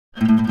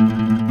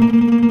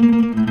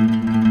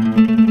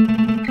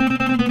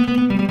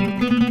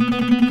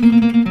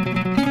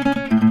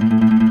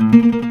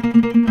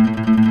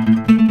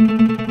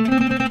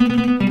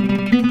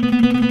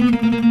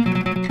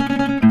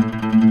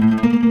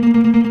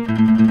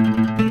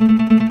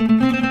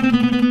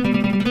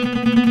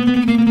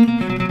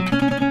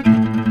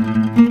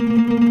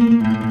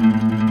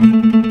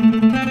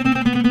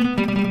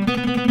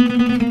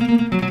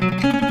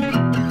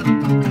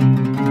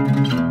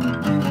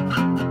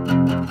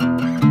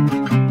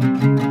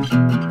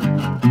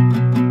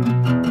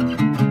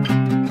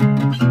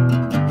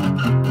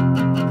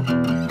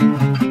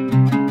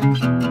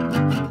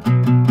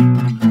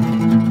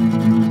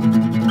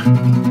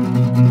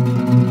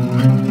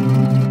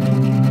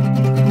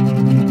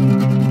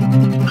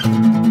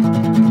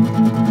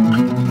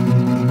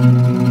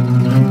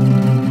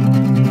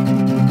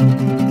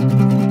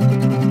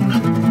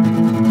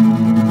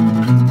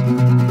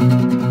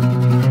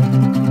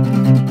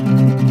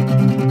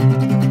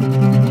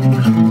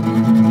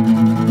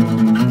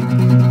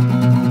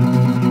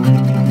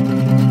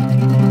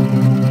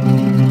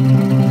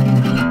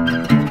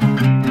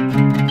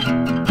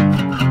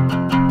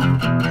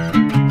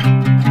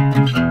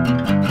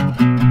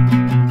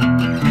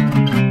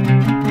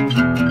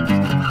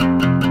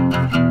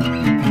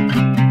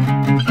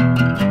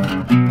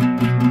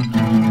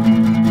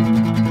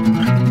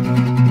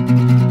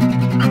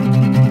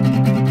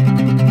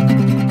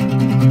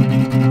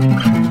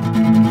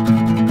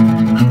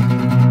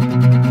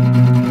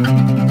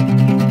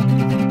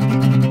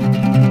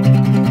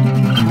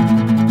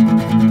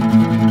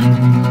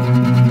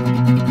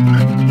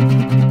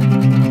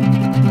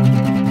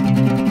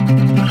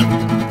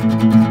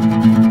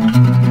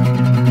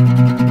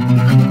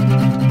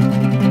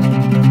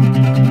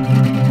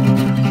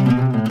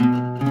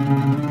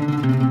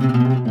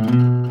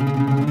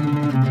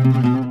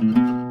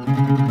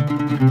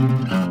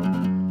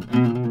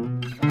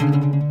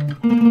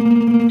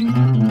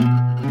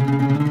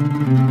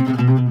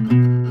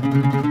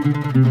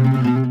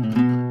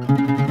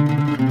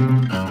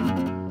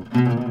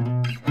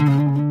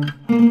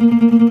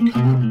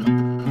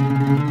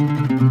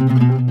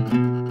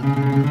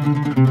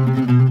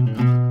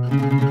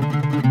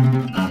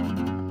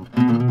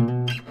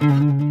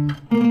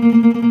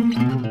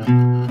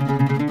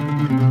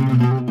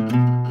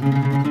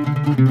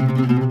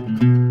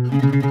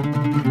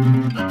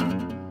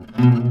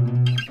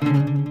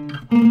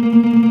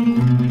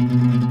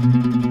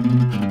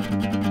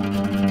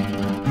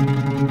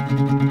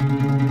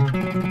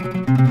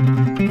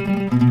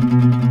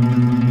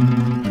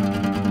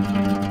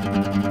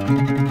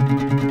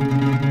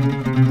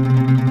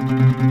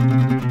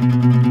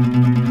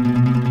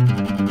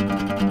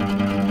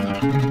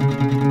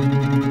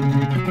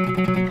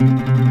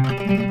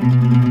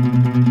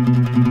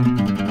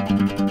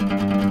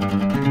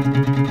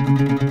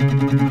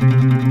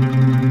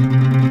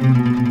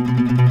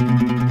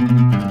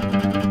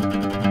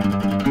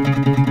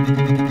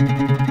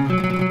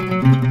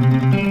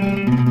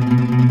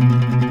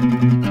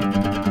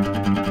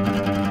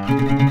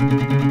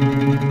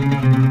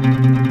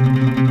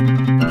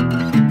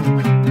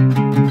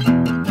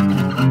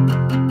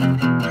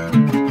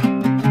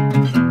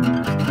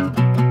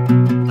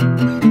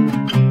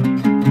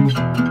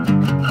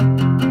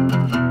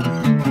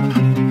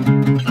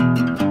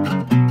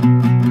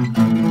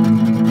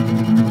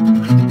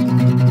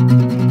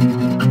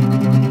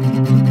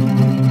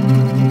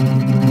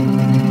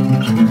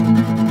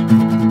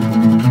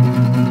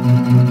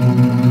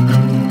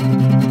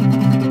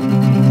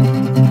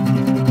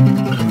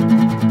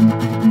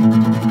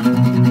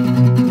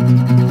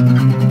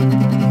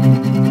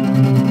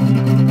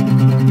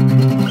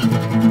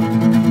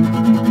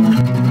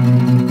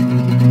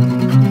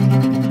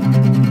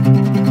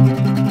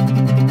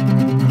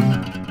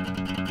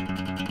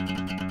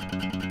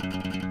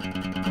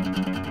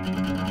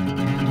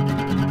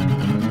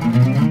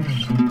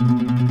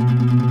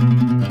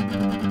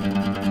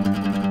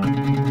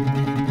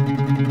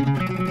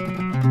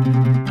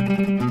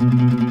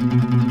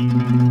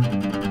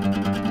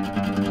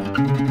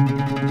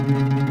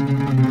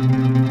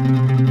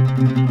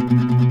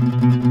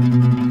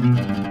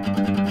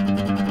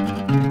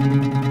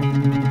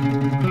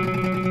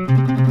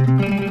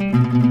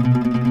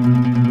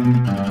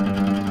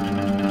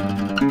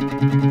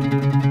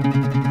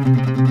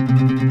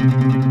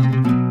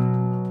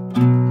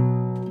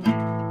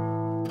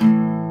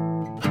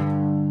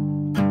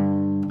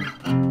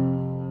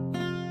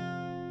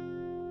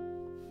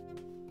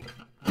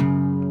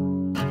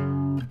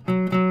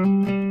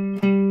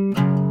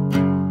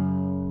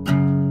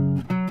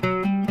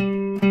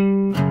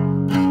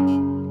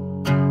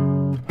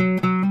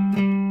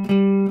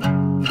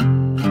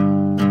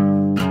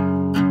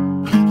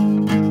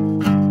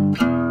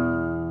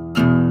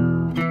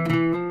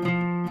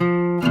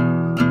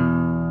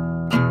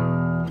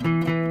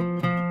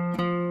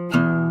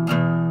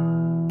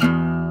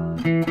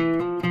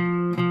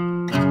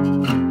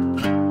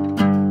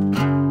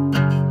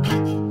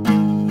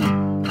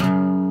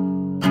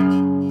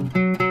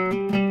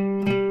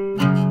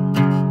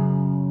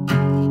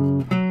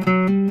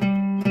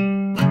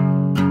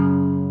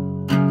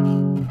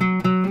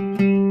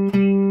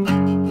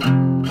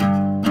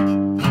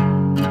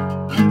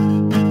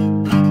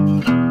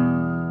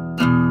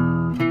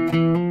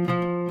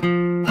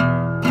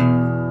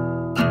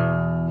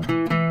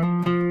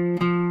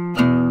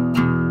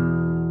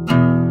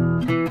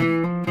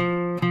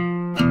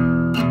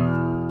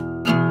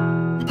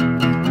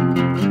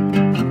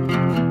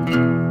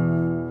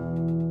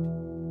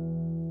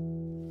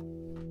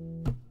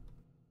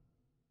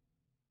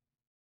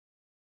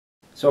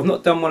So I've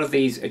not done one of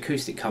these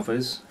acoustic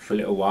covers for a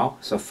little while,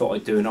 so I thought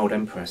I'd do an old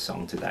Emperor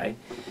song today.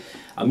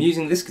 I'm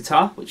using this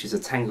guitar, which is a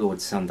Tanglewood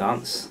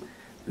Sundance,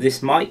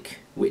 this mic,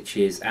 which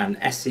is an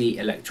SE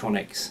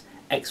Electronics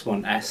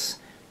X1S,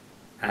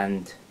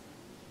 and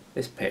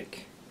this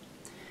pick,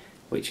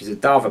 which is a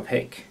Dava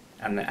pick,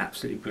 and they're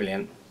absolutely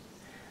brilliant.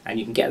 And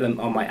you can get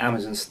them on my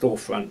Amazon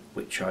storefront,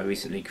 which I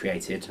recently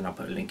created, and I'll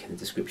put a link in the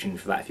description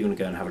for that if you want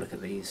to go and have a look at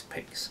these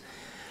picks.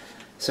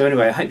 So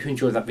anyway, I hope you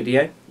enjoyed that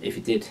video. If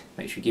you did,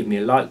 make sure you give me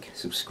a like,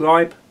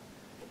 subscribe,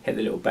 hit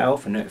the little bell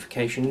for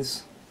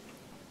notifications,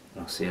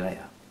 and I'll see you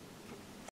later.